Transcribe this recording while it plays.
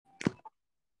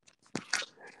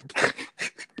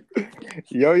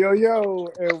Yo,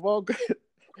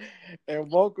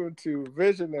 and welcome to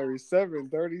Visionary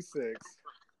 736.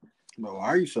 Bro, why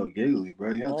are you so giggly,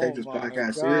 bro? You don't take Oh this my podcast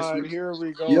God, seriously. here we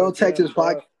You go don't take again, this bro.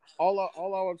 podcast. All I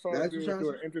was trying to That's what do you're is trying do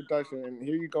to an say? introduction, and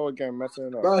here you go again, messing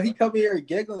it up. Bro, he come here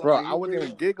giggling. Bro, Like, I wasn't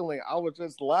even giggling. I was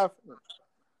just laughing.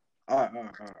 All right.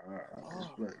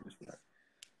 Respect.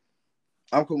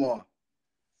 I'm come on.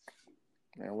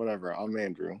 Man, whatever. I'm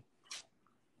Andrew.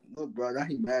 Look, bro, now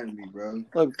he mad at me, bro.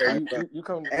 Look, bro, Like, you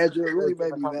come. Andrew, it really with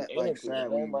made different me type of mad, like energy, sad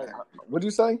when man. you Like, mad. what'd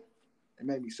you say? It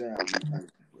made me sad when you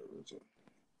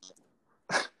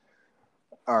mad.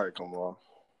 All right, come on.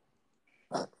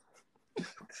 I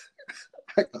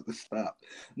got to stop.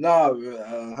 Nah,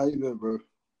 bro, how you been, bro?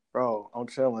 Bro, I'm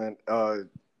chilling. I'm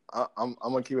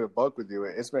gonna keep it a buck with you.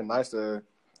 It's been nice to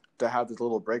have this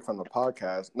little break from the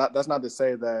podcast. That's not to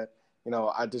say that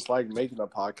I dislike making a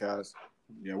podcast.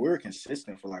 Yeah, we were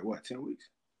consistent for like what, 10 weeks?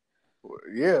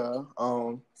 Yeah.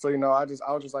 So I was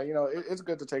just like it's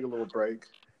good to take a little break.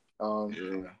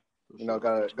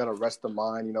 Gotta rest the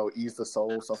mind. Ease the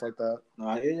soul, stuff like that.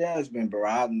 No, it has been, bro.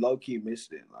 I low key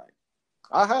missed it. Like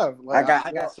I have. Like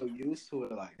I got so used to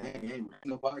it. Like, hey,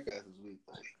 no podcast this week.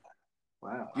 Like,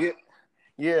 wow.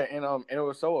 Yeah, and it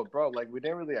was so abrupt. Like, we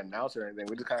didn't really announce or anything.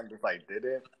 We just kind of just like did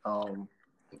it.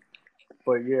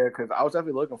 But yeah, because I was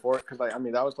definitely looking forward. Because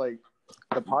that was like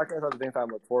the podcast are the things I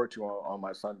look forward to on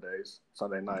my Sunday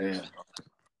nights. Yeah.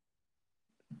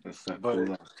 It's a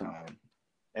cool time.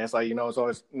 And it's like it's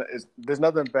always there's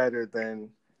nothing better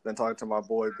than talking to my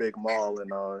boy Big Maul and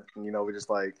we just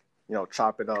like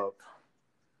chop it up.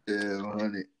 Yeah,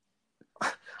 100.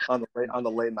 on the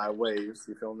late night waves.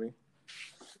 You feel me?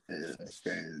 Yeah, that's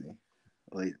crazy.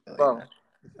 Late Bro, night.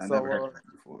 I never heard that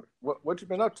before. What you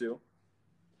been up to?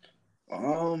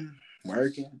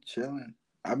 Working, chilling.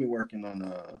 I've been working on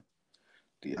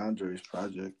DeAndre's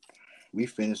project. We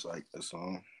finished like a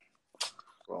song.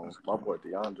 Well, my boy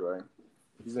DeAndre,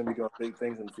 he's gonna be doing big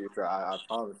things in the future. I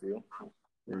promise you.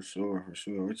 For sure.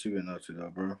 What you been up to though,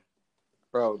 bro?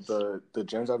 Bro, the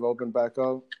gyms have opened back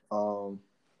up.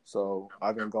 So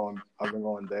I've been going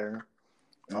there.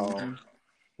 Mm-hmm.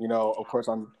 Of course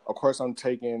I'm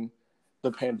taking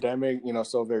the pandemic,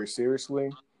 so very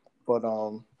seriously. But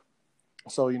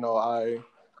so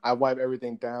I wipe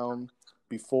everything down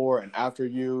before and after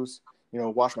use.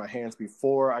 Wash my hands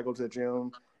before I go to the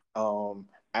gym.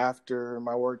 After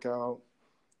my workout.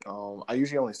 I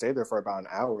usually only stay there for about an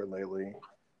hour lately.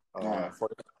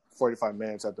 45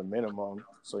 minutes at the minimum.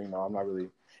 So I'm not really,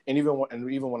 and even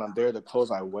when I'm there, the clothes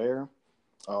I wear,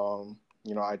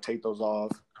 I take those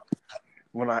off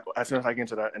as soon as I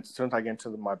get into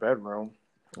my bedroom.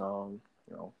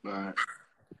 Right.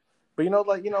 But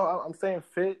I'm staying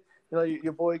fit.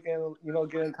 Your boy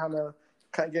getting kind of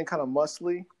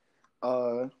muscly.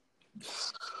 I'm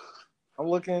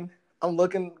looking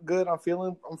good. I'm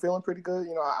feeling pretty good.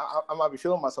 I might be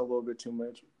feeling myself a little bit too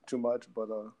much, but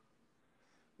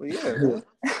yeah.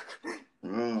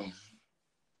 You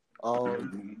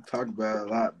talk about it a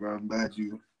lot, bro. I'm glad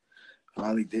you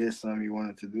finally did something you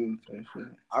wanted to do.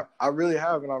 I really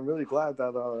have, and I'm really glad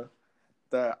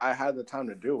that I had the time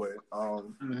to do it.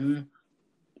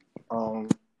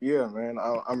 Yeah, man.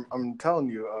 I'm telling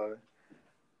you,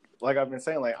 like I've been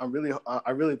saying, like I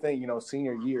really think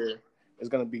senior year is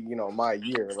gonna be my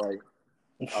year, like,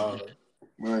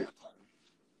 right.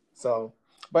 So,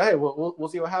 but hey, we'll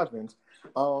see what happens.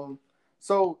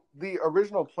 So the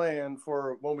original plan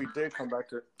for when we did come back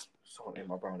to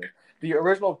the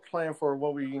original plan for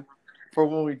when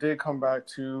we did come back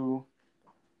to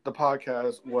the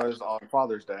podcast was on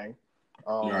Father's Day.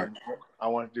 Right. I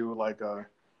want to do like the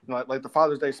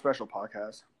Father's Day special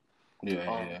podcast.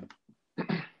 Yeah.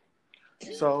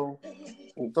 So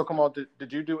come on,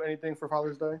 did you do anything for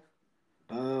Father's Day?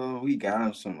 We got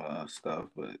him some stuff,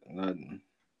 but nothing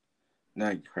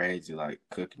crazy like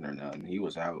cooking or nothing. He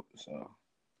was out, so.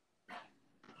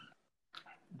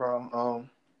 Bro,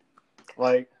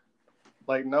 like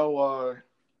no,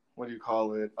 what do you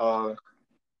call it? I'm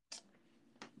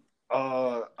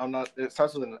not. It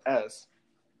starts with an S.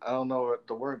 I don't know what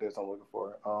the word is I'm looking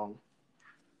for.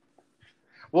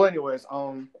 Well, anyways,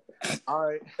 not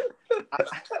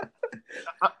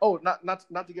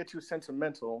to get too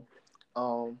sentimental,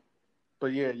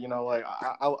 but yeah, like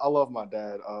I love my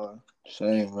dad.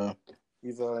 Same, man.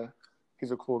 He's a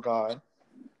cool guy.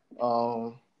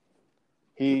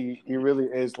 He really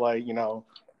is like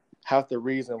half the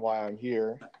reason why I'm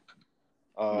here.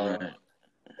 Right.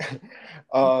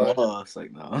 It's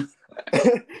like no.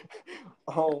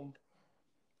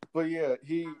 But yeah,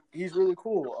 he's really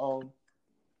cool.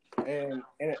 And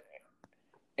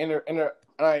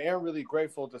I am really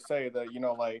grateful to say that,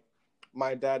 like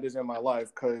my dad is in my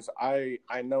life, because I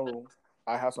know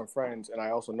I have some friends, and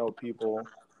I also know people,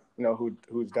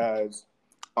 whose dads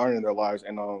aren't in their lives,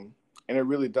 and it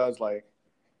really does, like,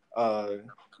 uh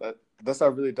that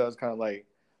stuff really does kind of like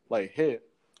hit,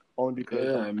 only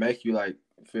Yeah, and make you like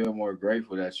feel more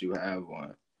grateful that you have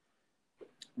one.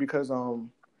 because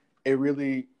it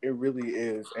really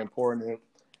is important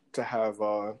to have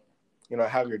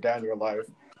have your dad in your life.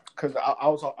 Because I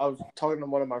was talking to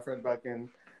one of my friends back in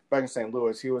St.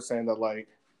 Louis. He was saying that, like,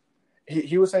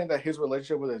 he was saying that his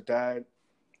relationship with his dad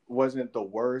wasn't the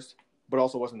worst, but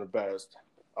also wasn't the best.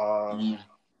 Mm.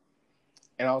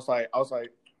 And I was like,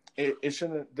 it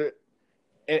shouldn't.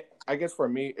 I guess for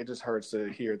me, it just hurts to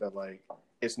hear that, like,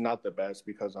 it's not the best,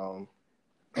 because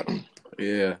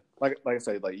Yeah, like I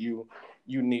said, like, you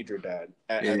need your dad.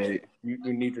 yeah,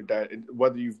 You need your dad,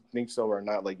 whether you think so or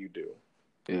not. Like, you do.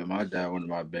 yeah. My dad, one of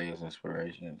my biggest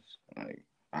inspirations. Like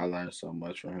I learn so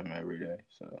much from him every day.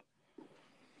 So,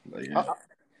 but I, yeah, I,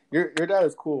 your dad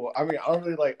is cool. I mean, I don't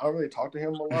really talk to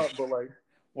him a lot, but, like,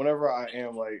 whenever I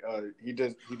am, like, he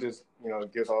just gives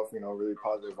off really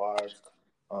positive vibes.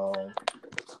 Um,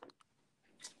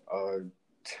 uh,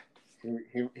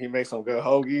 he makes some good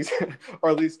hoagies,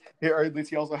 or at least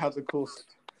he also has a cool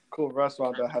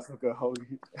restaurant that has some good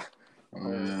hoagies.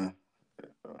 Um,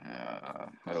 yeah, yeah.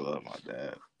 I love my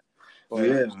dad. But but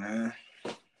yeah, man.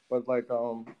 but like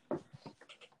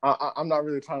I'm not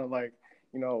really trying to, like,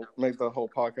 make the whole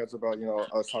podcast about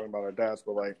us talking about our dads,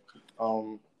 but, like,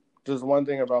 um just one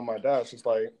thing about my dad. It's just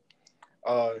like,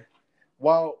 uh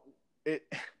while it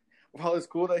while it's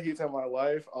cool that he's in my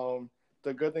life,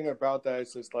 the good thing about that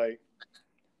is just, like,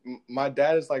 my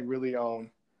dad is, like, really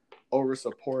over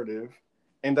supportive,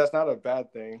 and that's not a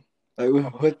bad thing. Like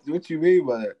what you mean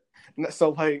by that? So,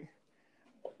 like,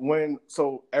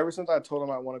 so ever since I told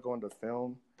him I want to go into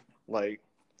film, like,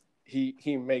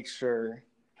 he makes sure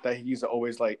that he's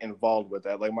always, like, involved with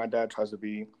that. Like, my dad tries to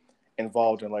be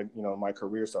involved in, like, my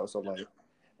career stuff. So,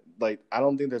 like I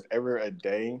don't think there's ever a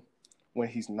day when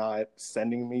he's not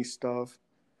sending me stuff,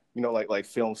 like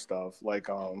film stuff.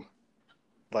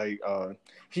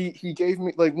 He gave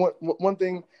me, like, one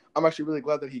thing I'm actually really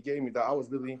glad that he gave me, that I was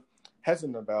really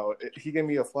hesitant about. He gave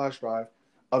me a flash drive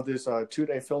of this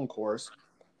 2-day film course,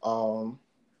 um,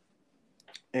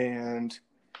 and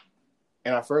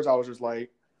at first I was just like,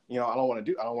 I don't want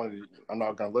to. I'm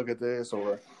not gonna look at this,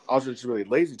 or I was just really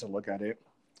lazy to look at it.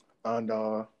 And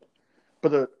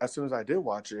as soon as I did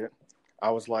watch it,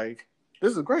 I was like,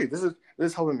 this is great. This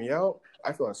is helping me out.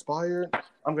 I feel inspired.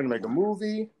 I'm gonna make a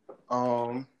movie.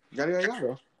 Yada yada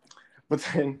yada. But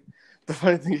then the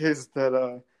funny thing is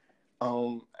that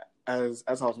as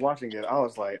I was watching it, I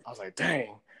was like,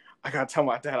 dang, I gotta tell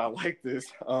my dad I like this.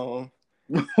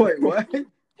 Wait, what?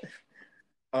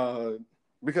 uh,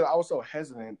 because I was so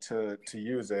hesitant to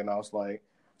use it, and I was like,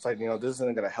 this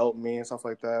isn't gonna help me and stuff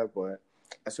like that. But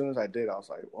as soon as I did, I was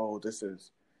like, whoa, this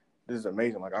is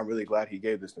amazing. Like, I'm really glad he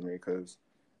gave this to me, because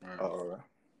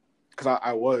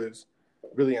I was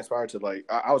really inspired to, like,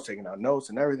 I was taking out notes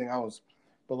and everything.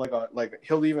 But like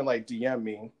he'll even, like, DM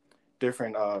me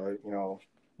different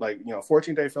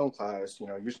 14-day film class.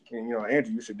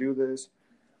 Andrew, you should do this,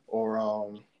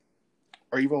 or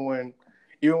even when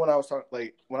I was talking,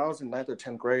 like, when I was in ninth or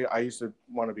 10th grade, I used to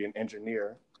want to be an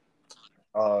engineer,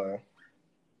 uh,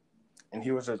 and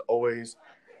he was just always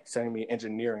sending me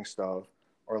engineering stuff,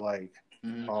 or, like,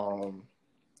 Mm-hmm.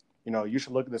 You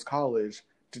should look at this college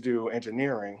to do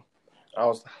engineering. I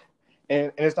was,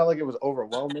 and it's not like it was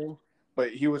overwhelming, but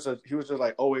he was just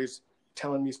like always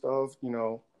telling me stuff,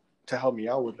 to help me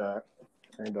out with that,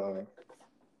 and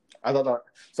I thought that,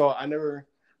 so I never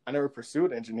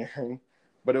pursued engineering,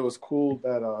 but it was cool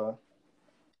that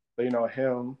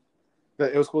him,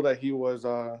 that it was cool that he was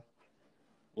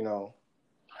you know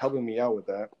helping me out with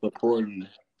that. Supporting.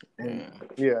 And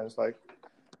Yeah. yeah, it's like,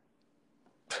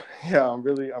 yeah, I'm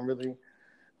really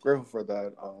grateful for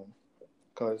that,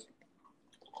 because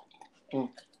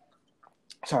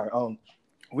sorry,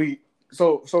 we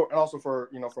and also for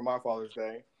my Father's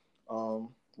Day,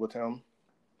 with him,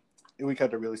 we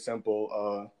kept it really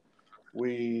simple.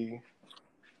 We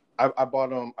I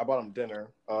bought him dinner.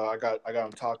 I got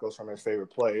him tacos from his favorite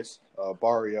place,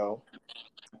 Barrio.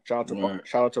 Right.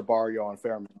 Shout out to Barrio on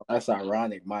Fairmount. That's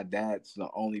ironic. My dad's the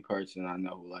only person I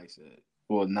know who likes it.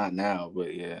 Well, not now,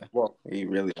 but yeah, Well, he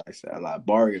really likes that a lot.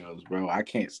 Barrios, bro, I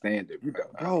can't stand it,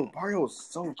 bro. Barrio is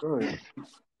so good,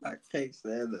 I can't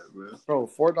stand that, bro. bro.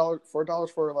 $4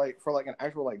 for an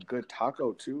actual, like, good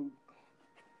taco too.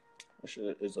 That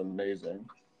shit is amazing.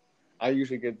 I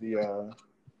usually get the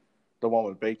one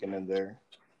with bacon in there.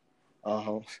 Uh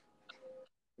huh.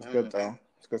 It's good though.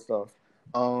 It's good stuff.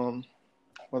 What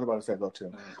was I about to say though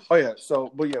too? Oh yeah.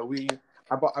 So, but yeah,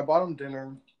 I bought him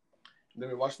dinner. Then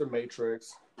we watched The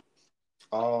Matrix.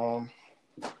 Um,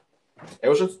 it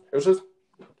was just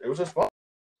fun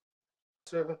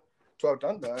to have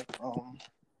done that.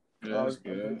 Yeah, that's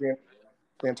good.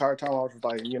 The entire time I was just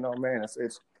like, man,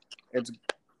 it's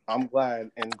I'm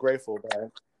glad and grateful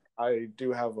that I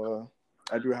do have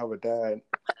a dad,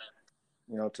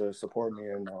 to support me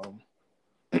and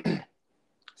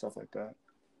stuff like that.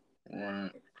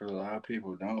 Right, because a lot of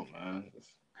people don't, man.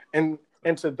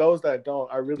 And to those that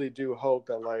don't, I really do hope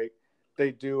that like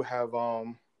they do have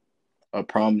A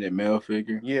prominent male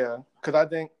figure. yeah, because I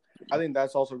think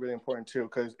that's also really important too.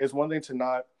 Because it's one thing to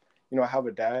not have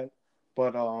a dad,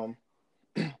 but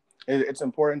it's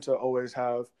important to always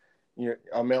have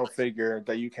a male figure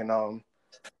that you can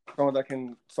someone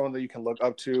that you can look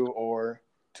up to or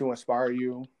to inspire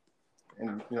you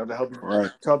and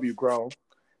Right. to help you grow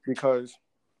because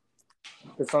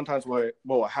sometimes what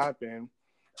will happen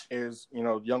is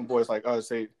young boys like us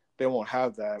they won't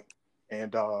have that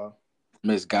and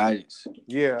Misguidance.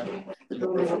 yeah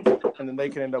and then they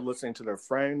can end up listening to their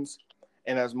friends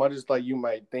and as much as like you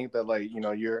might think that like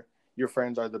your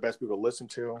friends are the best people to listen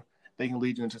to, they can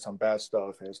lead you into some bad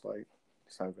stuff and it's like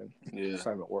it's not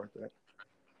even worth it.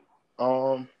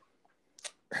 Um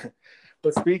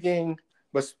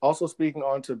but also speaking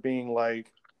onto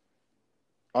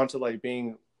like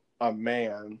being a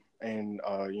man and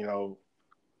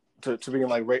to being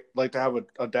like to have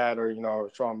a dad or a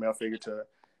strong male figure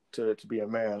to be a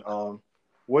man.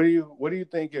 What do you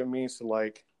think it means to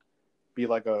like be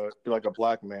like a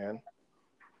black man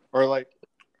or like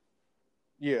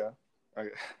yeah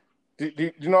do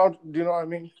you know what I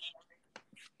mean?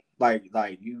 Like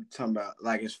you talking about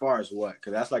like as far as what?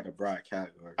 Because that's like a broad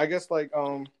category. I guess like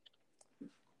or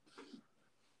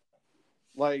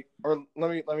let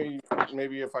me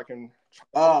maybe if I can.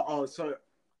 So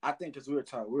I think because we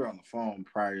were on the phone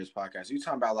prior to this podcast. You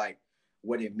talking about like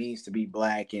what it means to be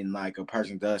black and like a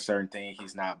person does certain things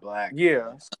he's not black.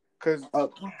 Yeah, because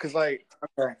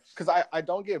Okay. I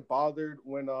don't get bothered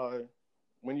when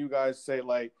you guys say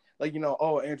like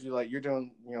oh Andrew like you're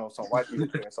doing some white people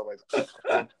thing and stuff like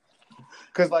that.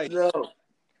 Because like No.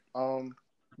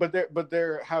 but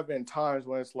there have been times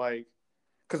when it's like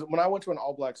because when I went to an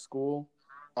all black school,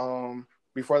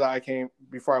 before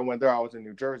I went there I was in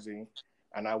New Jersey,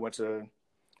 and I went to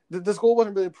the school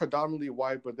wasn't really predominantly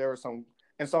white, but there were some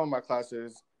in some of my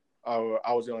classes. I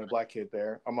was the only black kid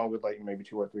there. I'm on with like maybe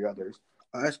 2 or 3 others.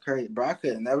 Oh, that's crazy, bro. I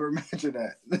could never imagine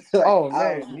that. Oh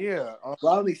man, yeah. I've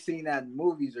only seen that in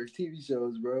movies or TV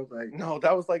shows, bro. Like, no,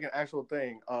 that was like an actual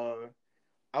thing.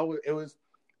 It was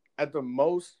at the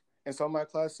most in some of my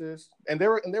classes, and they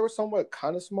were somewhat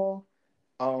kind of small.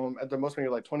 At the most maybe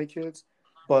like 20 kids,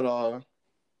 but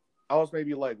I was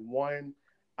maybe like 1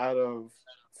 out of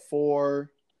 4,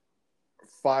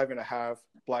 5.5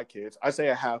 black kids. I say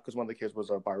a half because one of the kids was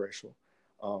biracial.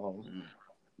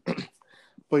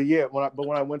 But yeah,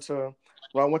 when I went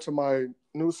to my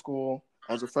new school,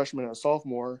 I was a freshman and a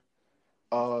sophomore.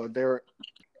 I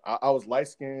was light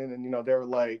skinned, and they were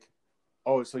like,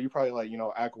 "Oh, so you probably like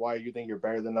act white. You think you're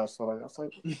better than us?" So I was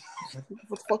like,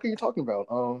 "What the fuck are you talking about?"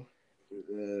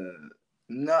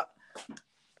 No.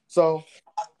 So,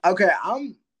 okay,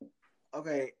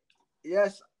 okay.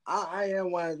 Yes, I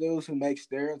am one of those who make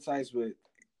stereotypes, but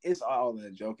it's all in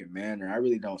a joking manner. I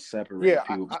really don't separate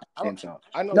people by skin tone.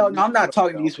 No, I'm not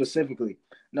talking to you specifically.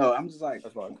 No, I'm just like,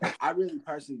 I really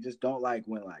personally just don't like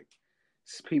when like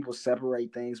people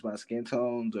separate things by skin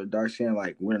tones or dark skin.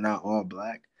 Like we're not all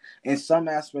black. In some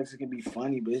aspects, it can be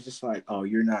funny, but it's just like, oh,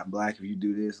 you're not black if you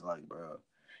do this. Like, bro,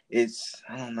 I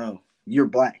don't know. You're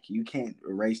black. You can't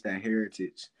erase that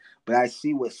heritage. But I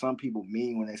see what some people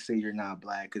mean when they say you're not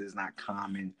black because it's not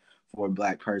common for a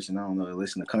black person. I don't know, to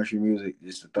listen to country music,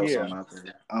 just to throw something out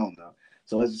there. I don't know.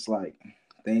 So it's just like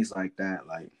things like that.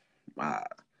 Like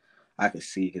I could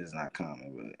see because it's not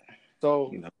common. But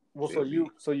so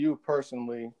so you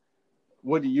personally,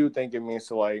 what do you think it means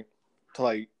to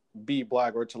be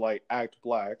black or to like act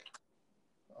black?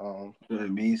 What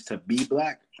it means to be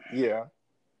black? Yeah.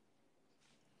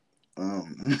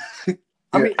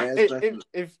 I mean,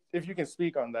 if you can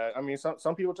speak on that, I mean,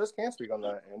 some people just can't speak on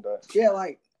that, and yeah,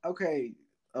 like okay,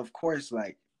 of course,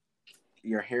 like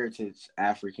your heritage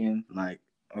African, like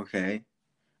okay,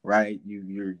 right?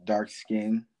 You're dark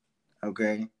skinned,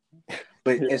 okay,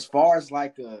 but as far as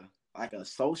like a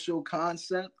social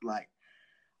concept, like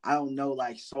I don't know,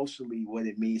 like socially what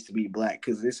it means to be black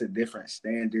because it's a different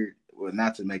standard. Well,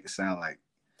 not to make it sound like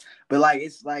But like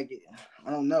it's like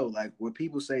I don't know, like what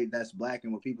people say that's black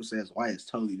and what people say is white is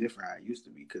totally different how it used to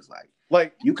be. Because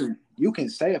like you can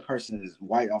say a person is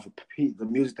white off of the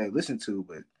music they listen to,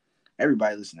 but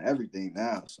everybody listen to everything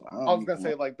now. So I was gonna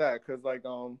say it like that because like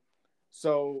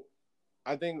so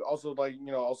I think also like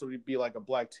also to be like a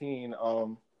black teen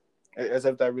as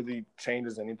if that really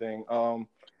changes anything. Some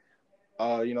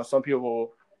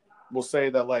people will say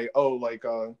that like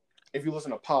if you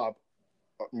listen to pop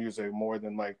music more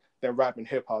than rap and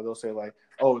hip hop, they'll say like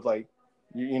like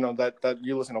that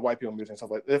you listen to white people music and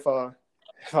stuff like if I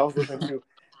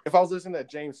was listening to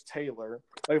James Taylor,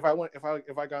 like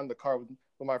if I got in the car with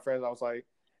my friends, I was like,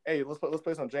 hey, let's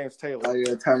play some James Taylor. Oh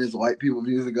yeah, turn his white people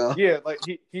music on. Yeah, like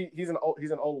he's an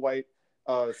old white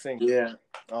singer. Yeah.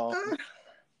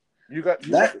 You guys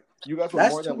would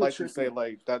more than likely say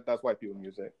like that's white people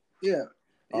music. Yeah.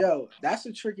 Yo, that's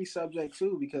a tricky subject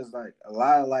too, because like a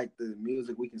lot of like the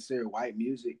music we consider white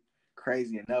music,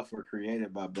 crazy enough, were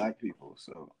created by black people.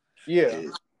 So yeah.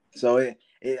 I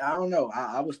don't know.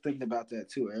 I was thinking about that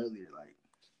too earlier. Like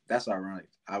that's ironic.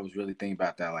 I was really thinking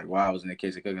about that. Like while I was in the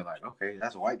kitchen cooking, like okay,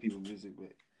 that's white people music,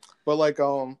 but like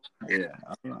yeah,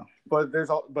 I don't know. But there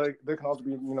can also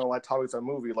be like topics of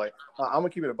movie. Like I'm gonna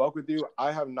keep it a buck with you.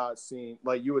 I have not seen,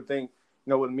 like you would think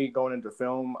with me going into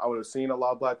film, I would have seen a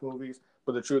lot of black movies.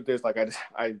 But the truth is, like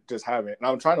I just haven't, and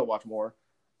I'm trying to watch more,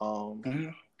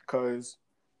 because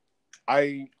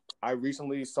I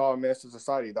recently saw Menace to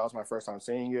Society. That was my first time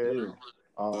seeing it. Yeah.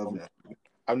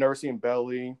 I've never seen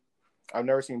Belly. I've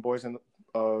never seen Boys in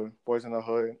the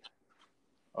Hood.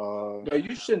 But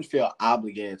you shouldn't feel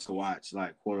obligated to watch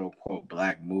like quote unquote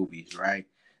black movies, right?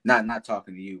 Not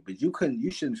talking to you, but you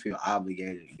shouldn't feel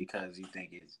obligated because you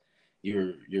think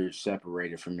you're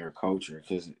separated from your culture.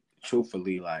 Because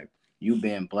truthfully, like you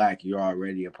being black, you're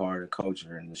already a part of the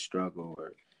culture and the struggle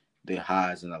or the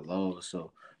highs and the lows.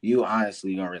 So you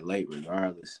honestly gonna relate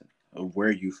regardless of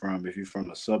where you from. If you're from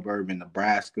a suburb in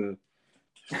Nebraska,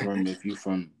 if you're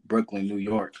from Brooklyn, New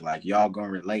York, like y'all gonna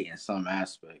relate in some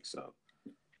aspects. So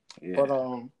yeah.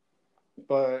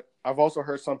 But I've also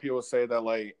heard some people say that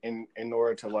like in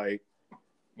order to like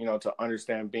to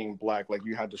understand being black, like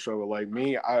you had to struggle. Like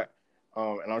me, and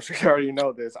I'm sure you already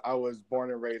know this, I was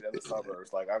born and raised in the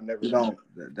suburbs. Like I've never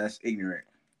that's ignorant.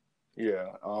 Yeah.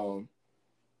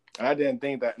 And I didn't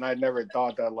think that, and I never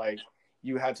thought that like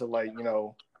you had to like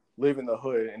live in the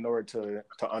hood in order to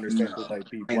understand to like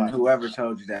be black. And whoever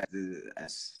told you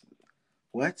that's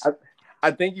what?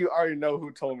 I think you already know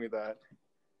who told me that.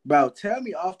 Bro, tell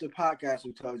me off the podcast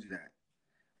who told you that.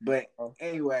 But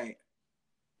anyway,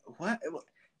 what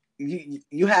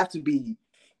you have to be,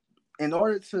 in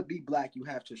order to be black, you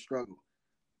have to struggle.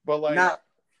 But like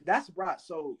that's right.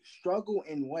 So struggle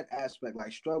in what aspect?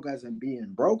 Like struggle as in being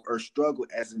broke, or struggle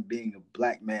as in being a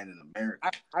black man in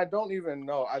America? I don't even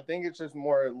know. I think it's just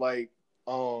more like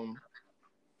I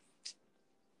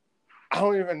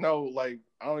don't even know like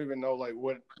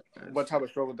what type of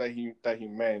struggle that he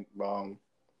meant.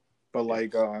 But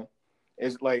like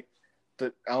it's like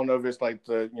I don't know if it's like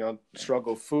the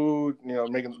struggle food,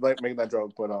 making that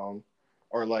joke, but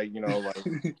or like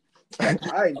like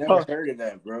I ain't never heard of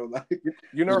that, bro. Like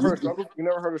you never heard of struggle? You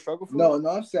never heard of struggle food? No,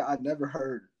 I'm saying I never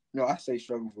heard. No, I say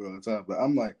struggle food all the time, but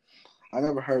I'm like I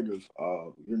never heard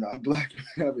of you're not black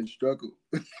having struggle.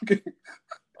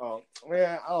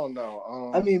 Yeah, I don't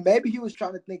know. I mean, maybe he was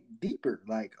trying to think deeper.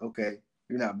 Like, okay,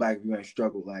 you're not black if you ain't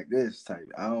struggled like this type.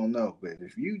 I don't know, but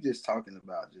if you just talking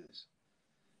about just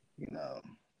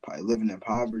probably living in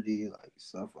poverty, like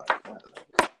stuff like that.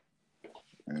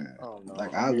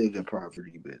 Like I lived in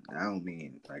poverty, but I don't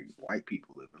mean like white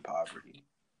people live in poverty.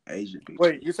 Asian people.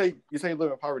 Wait, you say you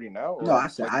live in poverty now? Or no, I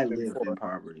said I lived in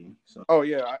poverty. So. Oh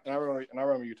yeah, I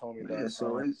remember you told me that. Yeah,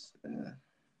 so it's.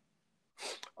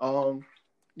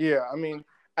 Yeah, I mean,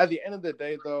 at the end of the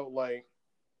day, though, like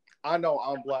I know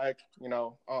I'm black.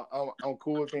 I'm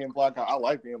cool with being black. I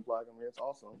like being black. I mean, it's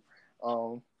awesome.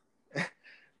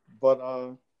 But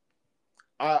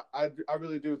I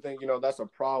really do think that's a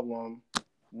problem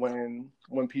when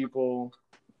people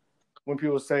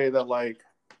say that like,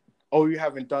 oh, you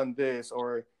haven't done this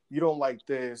or you don't like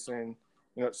this, and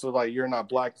so like you're not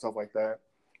black and stuff like that,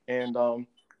 and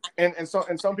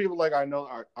some people like I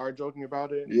know are joking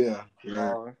about it. Yeah.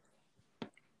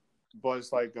 But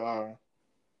it's like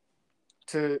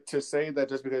to say that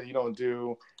just because you don't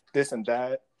do this and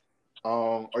that,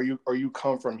 or you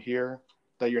come from here,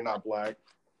 that you're not black.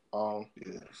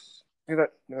 Yes.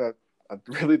 I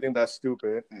really think that's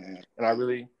stupid, and I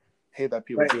really hate that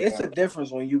people. But it's a difference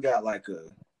when you got like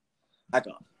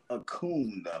a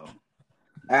coon though.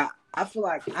 I feel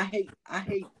like I hate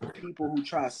people who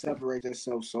try to separate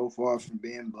themselves so far from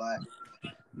being black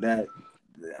that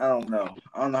I don't know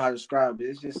how to describe it.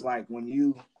 It's just like when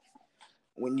you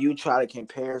try to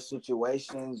compare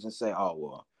situations and say, oh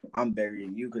well, I'm better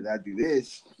than you because I do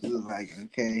this. It's like,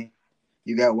 okay,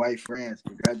 you got white friends,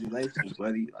 congratulations,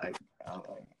 buddy. Like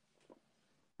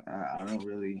I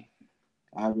really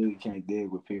can't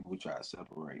dig with people who try to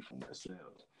separate from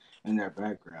themselves and their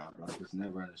background. I just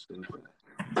never understood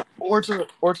that. Or to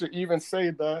even say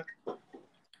that,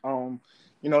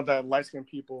 that light skinned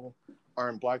people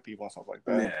aren't black people and stuff like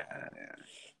that.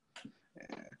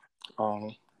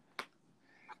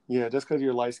 Yeah. Just because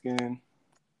you're light skinned,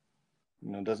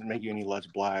 doesn't make you any less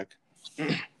black.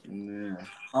 Yeah.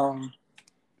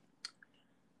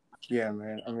 Yeah,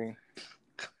 man. I mean,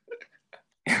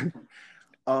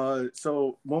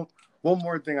 so one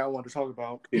more thing I want to talk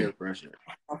about: peer pressure.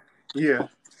 Yeah,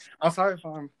 I'm sorry if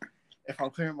I'm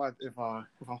clearing my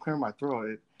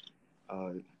throat.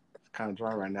 It's kind of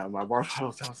dry right now. My water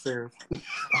bottle's downstairs.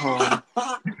 What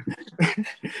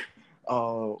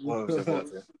was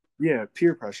it? Yeah,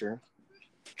 peer pressure.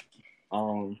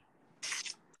 So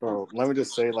let me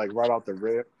just say, like, right off the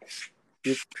rip,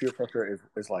 peer pressure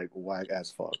is like whack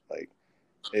as fuck. Like,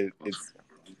 it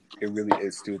really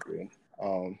is stupid.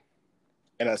 And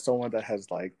as someone that has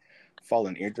like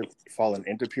fallen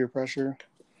into peer pressure,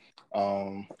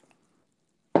 don't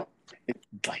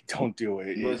do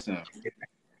it. Listen,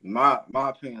 my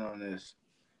opinion on this,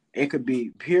 it could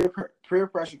be peer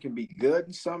pressure can be good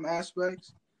in some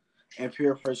aspects, and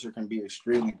peer pressure can be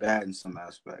extremely bad in some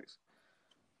aspects.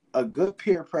 A good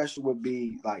peer pressure would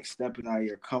be like stepping out of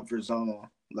your comfort zone,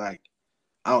 like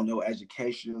I don't know,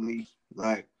 educationally,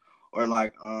 like or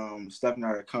like stepping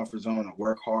out of your comfort zone to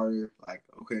work harder. Like,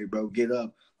 okay, bro, get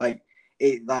up. Like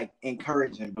it like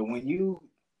encouraging. But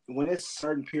when it's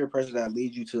certain peer pressure that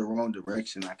leads you to the wrong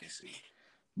direction, I can see.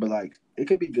 But like it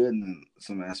could be good in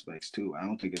some aspects too. I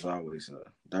don't think it's always a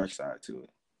dark side to it.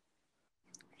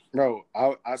 Bro,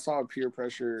 I saw peer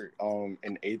pressure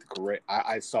in 8th grade.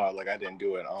 I saw it, like I didn't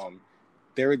do it.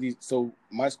 There were these. So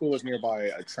my school was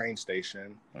nearby a train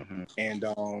station, and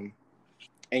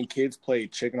kids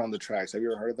played chicken on the tracks. Have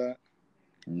you ever heard of that?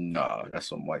 No, that's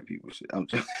some white people shit. I'm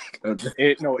just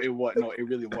it really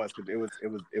was because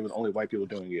it was only white people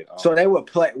doing it. So they would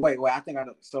play. Wait, I think I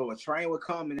know. So a train would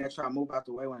come and they try to move out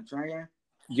the way when a train.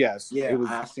 Yes. Yeah,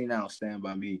 I seen that on Stand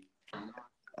By Me,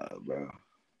 bro.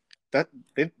 That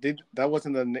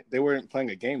wasn't they weren't playing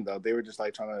a game though. They were just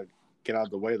like trying to get out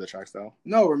of the way of the tracks though.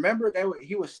 No, remember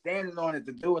he was standing on it,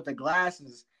 the dude with the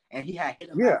glasses, and he had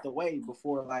hit him out the way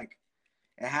before like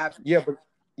it happened.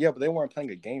 Yeah, but they weren't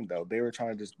playing a game though. They were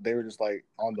just like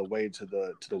on the way to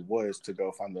the woods to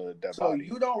go find the dead body.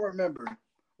 So you don't remember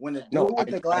when the dude with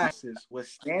the glasses was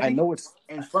standing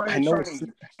in front of the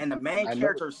train, and the main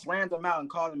character slammed him out and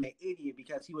called him an idiot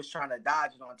because he was trying to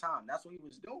dodge it on time. That's what he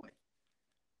was doing.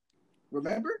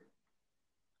 Remember?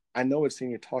 I know what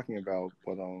scene you're talking about,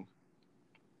 but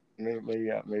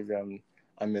maybe I'm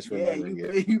misremembering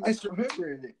it. You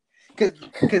misremembering it.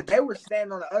 Because they were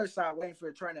standing on the other side waiting for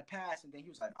the train to pass, and then he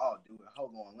was like, "Oh, dude,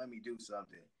 hold on, let me do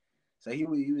something." So he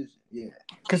was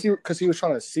because he was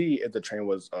trying to see if the train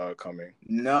was coming.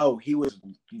 No, he was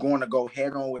going to go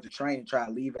head on with the train and try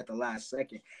to leave at the last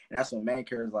second. And that's when main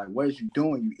character's like, "What are you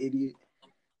doing, you idiot?"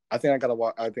 I think I gotta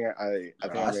watch. I've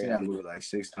seen that movie like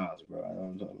 6 times, bro. I know what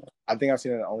I'm talking about. I think I've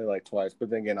seen it only like twice, but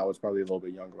then again, I was probably a little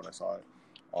bit younger when I saw it.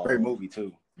 Great movie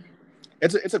too.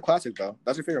 It's a classic though.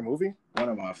 That's your favorite movie? One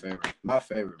of my favorite. My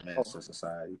favorite, man. It's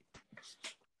Society.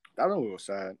 I know it was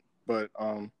sad, but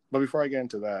before I get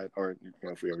into that, or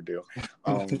if we ever do,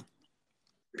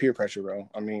 peer pressure, bro.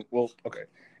 I mean, well, okay,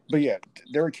 but yeah,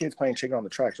 there were kids playing chicken on the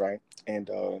tracks, right? And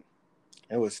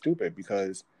it was stupid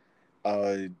because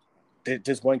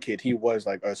this one kid, he was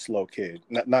like a slow kid,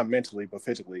 not mentally but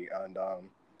physically, and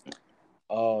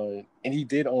he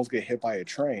did almost get hit by a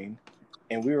train,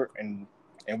 and we were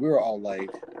all like,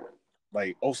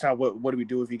 oh snap, what do we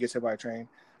do if he gets hit by a train?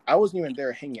 I wasn't even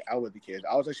there hanging out with the kids.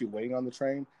 I was actually waiting on the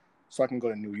train so I can go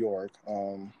to New York.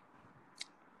 And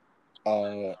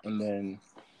then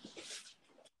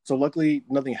so luckily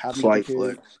nothing happened to the kids.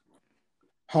 Flex.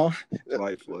 Huh?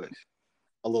 Slight flex.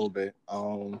 A little bit.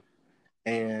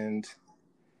 And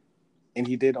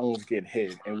he did almost get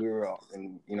hit, and we were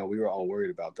all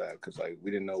worried about that because like we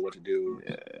didn't know what to do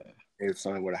if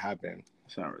something would have happened.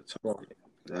 It's not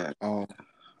retarded.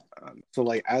 So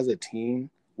like as a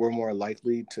team, we're more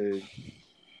likely to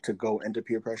go into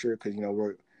peer pressure because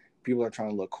people are trying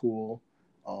to look cool,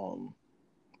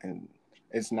 and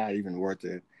it's not even worth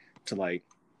it to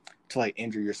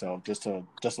injure yourself just to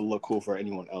look cool for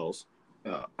anyone else.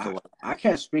 I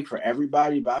can't speak for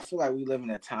everybody, but I feel like we live in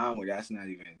a time where that's not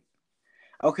even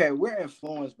okay. We're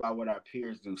influenced by what our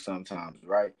peers do sometimes,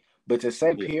 right? But to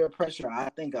say peer pressure, I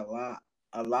think a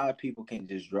lot of people can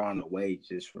just draw away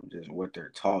just from just what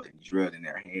they're taught and drilled in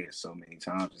their heads so many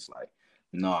times. It's like,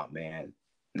 nah, man,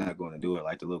 not going to do it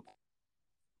like the little.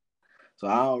 So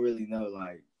I don't really know,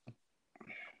 like,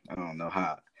 I don't know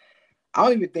how. I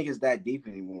don't even think it's that deep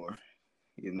anymore.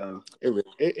 You know,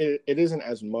 it isn't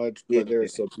as much, but there are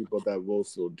still people that will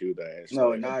still do that.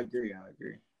 No, I agree.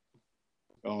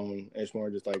 It's more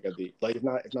just like it's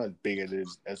not as big as it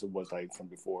was like from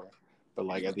before, but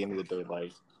like at the end of the day,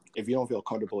 like if you don't feel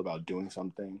comfortable about doing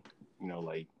something,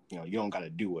 you don't got to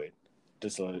do it,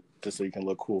 just so you can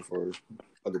look cool for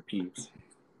other peeps.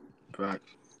 Right.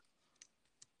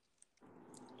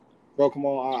 Bro, come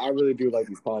on! I really do like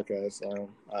these podcasts.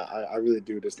 I really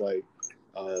do just like,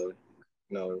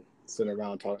 sitting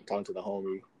around talking to the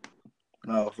homie.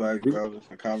 No, fact, bro. It's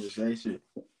a conversation.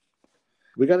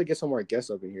 We got to get some more guests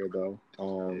up in here, though.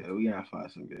 Yeah, we gotta find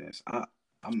some guests. I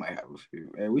might have a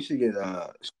few. Hey, we should get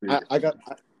I got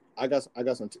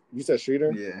some. You said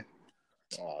Streeter? Yeah.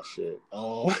 Oh shit.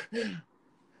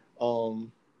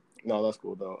 No, that's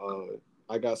cool though.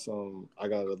 I got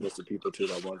a list of people too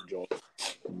that want to join.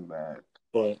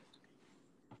 But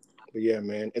yeah,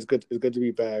 man, it's good to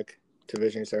be back to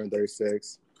Vision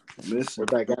 736. Listen,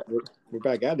 we're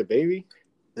back at it, baby.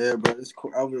 Yeah, bro. It's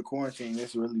over the quarantine.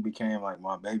 This really became like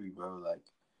my baby, bro.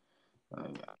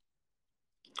 One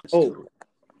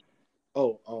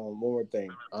more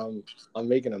thing. I'm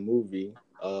making a movie.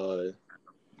 I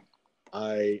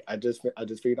just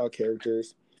figured out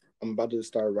characters. I'm about to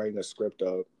start writing a script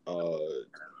up, or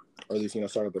at least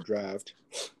start up a draft,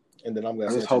 and then I'm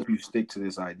gonna. I just hope you stick to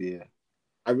this idea.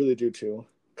 I really do too,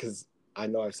 because I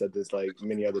know I've said this like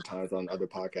many other times on other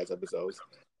podcast episodes.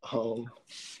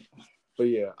 But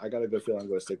yeah, I got a good feeling I'm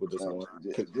gonna stick with this one.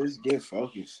 Just get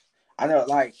focused. I know,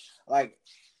 like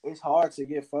it's hard to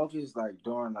get focused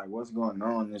during what's going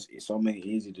on. There's so many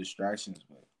easy distractions,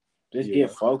 but just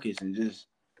get focused and just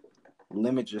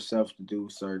limit yourself to do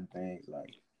certain things.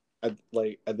 At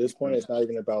this point, it's not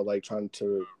even about trying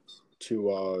to.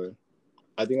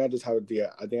 I think I just have the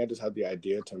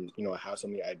idea to have so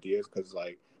many ideas, because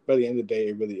by the end of the day,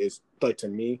 it really is to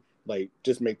me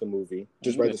just make the movie,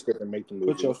 just write the script and make the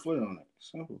movie. Put your foot on it.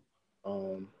 Simple.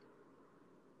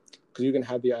 Because you can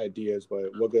have the ideas,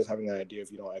 but what good is having an idea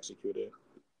if you don't execute it?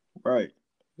 Right.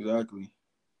 Exactly.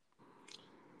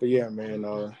 But yeah,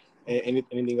 man.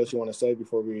 Anything else you want to say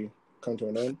before we come to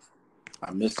an end? I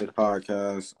missed the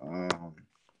podcast.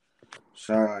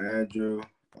 Shout out Andrew.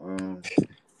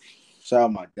 Shout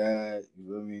out my dad. You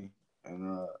feel me?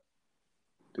 And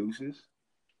deuces.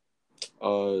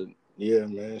 Yeah,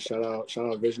 man. Shout out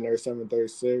Visionary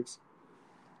 736.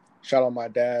 Shout out my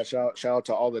dad. Shout out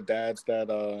to all the dads that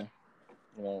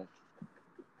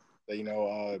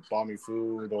bought me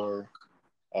food or.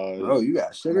 Oh, you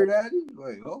got sugar daddy?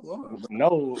 Wait, hold on.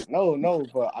 No.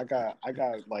 But I got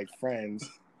friends.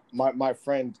 My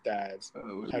friends' dads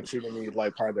have treated me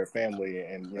like part of their family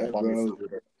and bought me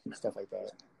food and stuff like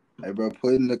that. Hey, bro,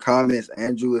 put in the comments.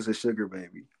 Andrew is a sugar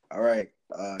baby. All right,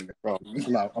 bro.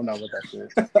 I'm not with that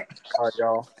shit. All right,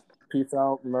 y'all. Peace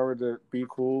out. Remember to be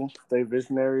cool. Stay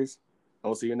visionaries.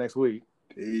 I'll see you next week.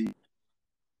 Peace.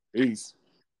 Peace.